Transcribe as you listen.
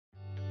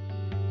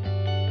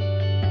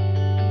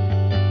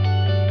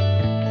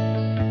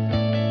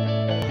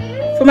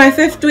For my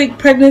 5th week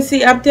pregnancy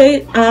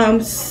update,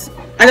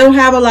 I don't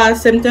have a lot of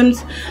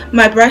symptoms.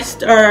 My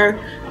breasts are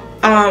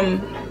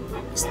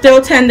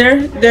still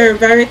tender. They're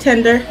very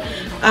tender.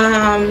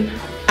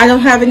 I don't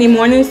have any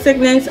morning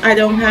sickness. I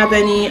don't have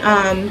any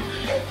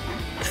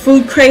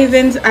food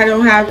cravings. I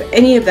don't have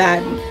any of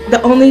that. The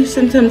only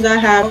symptoms I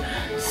have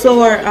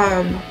sore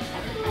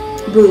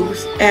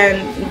boobs,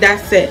 and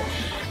that's it.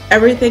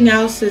 Everything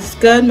else is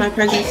good. My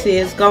pregnancy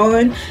is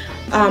going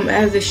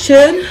as it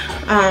should.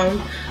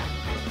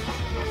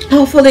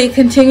 Hopefully it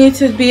continue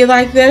to be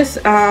like this.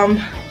 I'm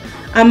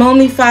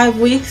only 5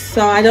 weeks,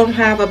 so I don't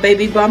have a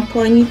baby bump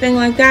or anything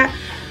like that.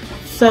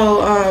 So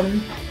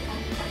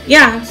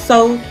yeah,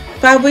 so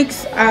 5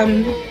 weeks,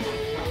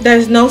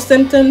 there's no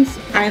symptoms.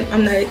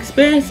 I'm not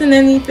experiencing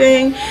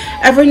anything.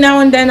 Every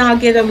now and then I'll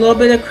get a little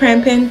bit of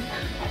cramping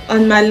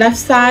on my left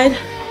side,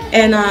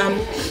 and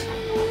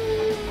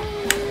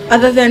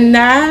other than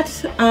that,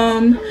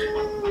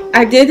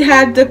 I did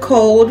have the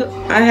cold.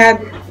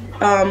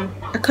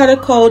 I caught a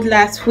cold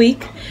last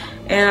week,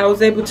 and I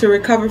was able to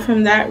recover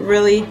from that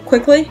really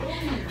quickly.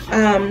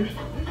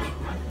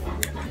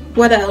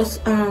 What else?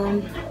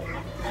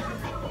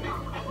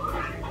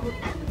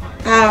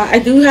 I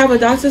do have a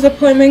doctor's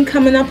appointment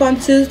coming up on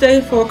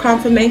Tuesday for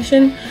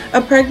confirmation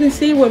of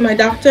pregnancy with my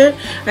doctor,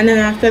 and then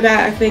after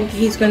that I think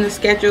he's going to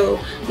schedule,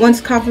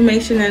 once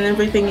confirmation and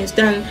everything is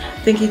done, I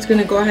think he's going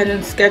to go ahead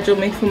and schedule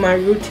me for my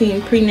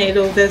routine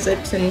prenatal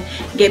visits and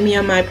get me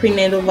on my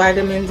prenatal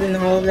vitamins and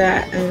all of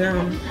that.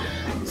 And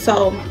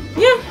so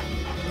yeah,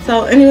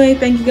 so anyway,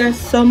 thank you guys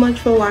so much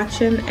for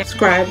watching.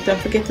 Subscribe,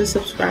 don't forget to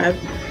subscribe,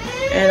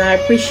 and I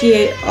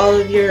appreciate all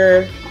of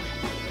your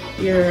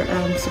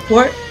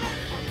support.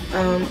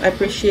 I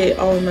appreciate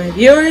all of my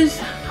viewers,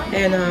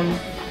 and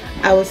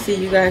I will see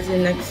you guys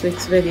in next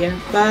week's video.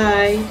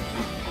 Bye.